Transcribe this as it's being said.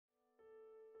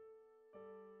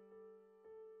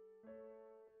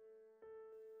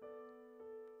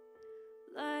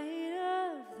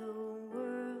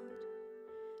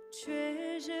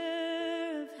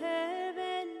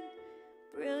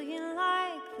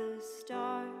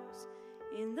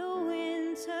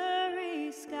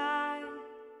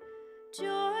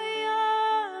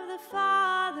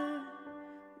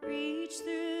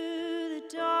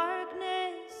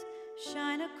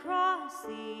walks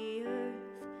the earth,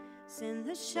 send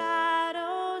the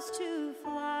shadows to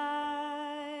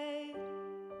fly.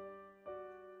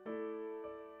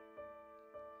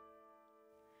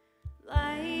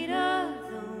 Light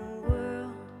of the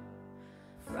world,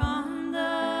 from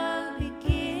the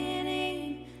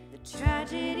beginning, the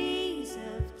tragedies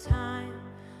of time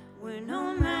were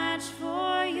no match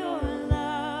for your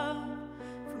love.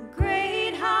 From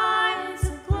great heights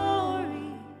of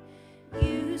glory,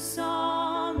 you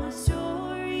saw my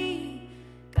story.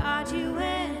 God, you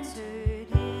entered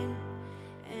in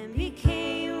and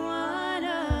became one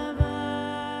of us.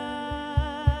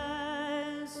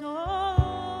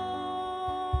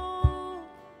 Oh,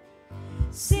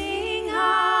 sing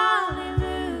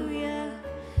hallelujah,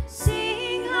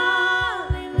 sing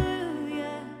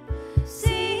hallelujah,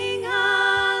 sing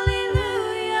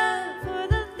hallelujah for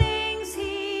the things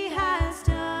he has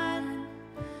done.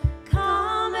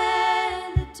 Come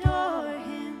and adore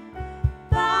him,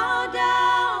 bow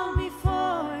down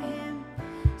before him,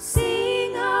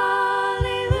 sing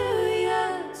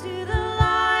hallelujah to the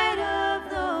light of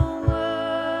the world.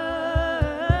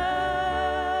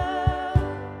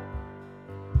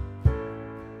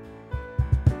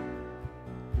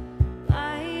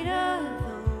 Light of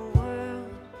the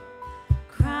world,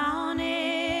 crown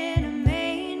in a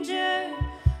manger,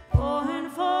 born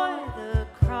for the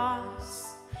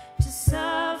cross, to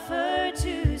suffer,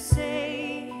 to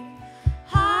save.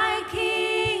 High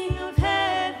King of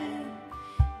heaven,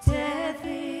 death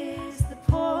is the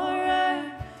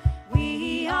poorer.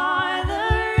 We are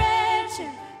the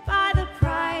richer by the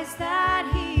price that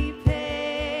he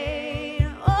paid.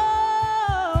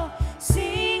 Oh,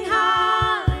 sing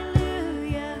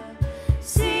hallelujah,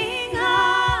 sing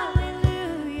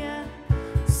hallelujah,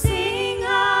 sing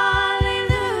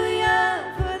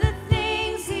hallelujah for the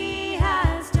things he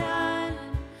has done.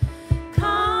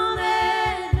 Come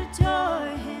and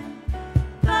adore him,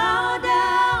 bow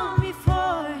down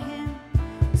before him,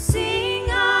 sing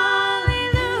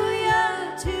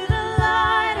hallelujah to the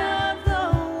light of the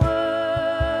world.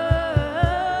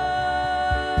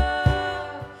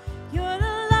 You're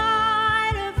the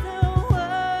light of the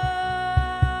world.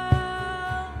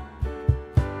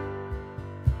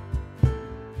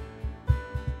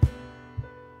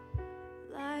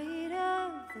 Light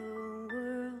of the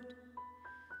world,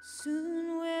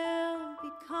 soon will be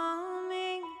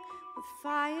coming with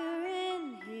fire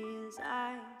in his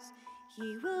eyes.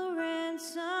 He will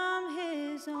ransom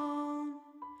his own.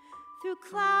 Through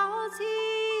clouds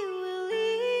he will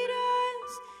lead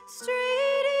us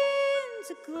straight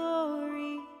into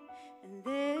glory, and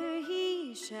there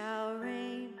he shall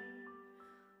reign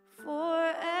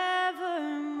forevermore.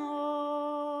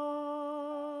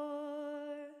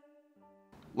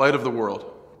 Light of the world,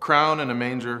 crown in a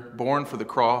manger, born for the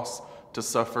cross, to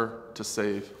suffer, to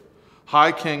save.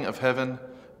 High King of heaven,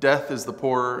 death is the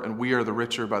poorer, and we are the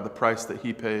richer by the price that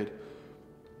he paid.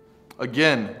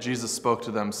 Again, Jesus spoke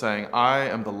to them, saying, I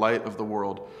am the light of the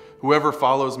world. Whoever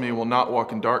follows me will not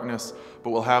walk in darkness,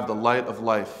 but will have the light of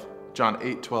life. John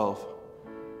 8:12.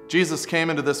 Jesus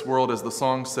came into this world, as the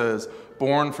song says,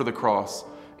 born for the cross.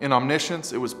 In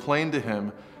omniscience, it was plain to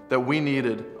him that we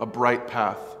needed a bright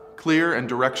path, clear and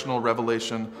directional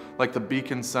revelation, like the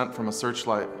beacon sent from a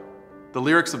searchlight. The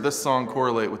lyrics of this song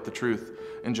correlate with the truth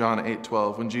in John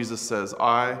 8:12, when Jesus says,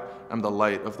 I am the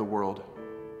light of the world.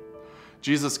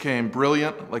 Jesus came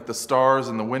brilliant like the stars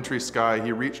in the wintry sky.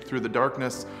 He reached through the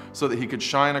darkness so that he could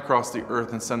shine across the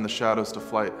earth and send the shadows to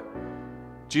flight.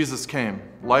 Jesus came,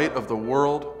 light of the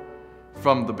world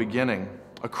from the beginning,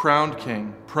 a crowned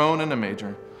king, prone in a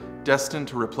manger, destined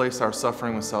to replace our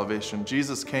suffering with salvation.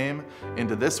 Jesus came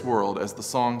into this world, as the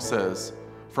song says,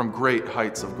 from great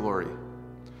heights of glory.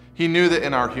 He knew that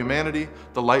in our humanity,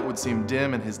 the light would seem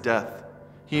dim in his death.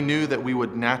 He knew that we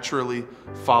would naturally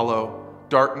follow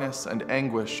darkness and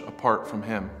anguish apart from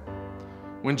him.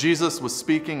 When Jesus was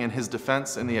speaking in his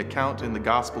defense in the account in the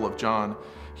Gospel of John,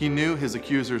 he knew his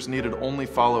accusers needed only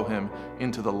follow him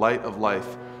into the light of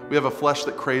life. We have a flesh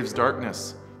that craves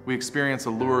darkness. We experience a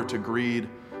lure to greed,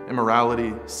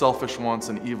 immorality, selfish wants,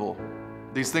 and evil.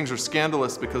 These things are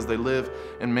scandalous because they live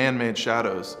in man-made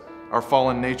shadows. Our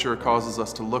fallen nature causes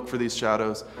us to look for these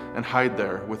shadows and hide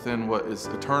there within what is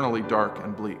eternally dark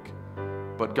and bleak.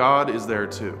 But God is there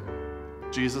too.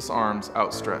 Jesus' arms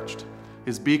outstretched,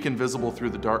 his beacon visible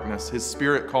through the darkness, his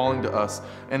spirit calling to us,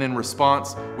 and in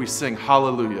response, we sing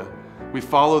hallelujah. We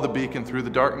follow the beacon through the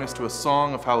darkness to a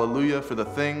song of hallelujah for the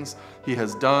things he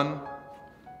has done.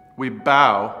 We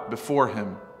bow before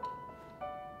him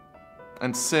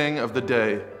and sing of the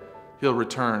day he'll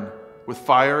return with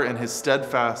fire in his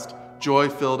steadfast,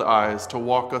 joy-filled eyes to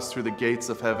walk us through the gates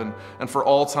of heaven, and for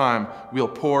all time we'll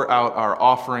pour out our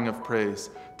offering of praise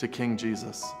to King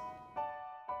Jesus.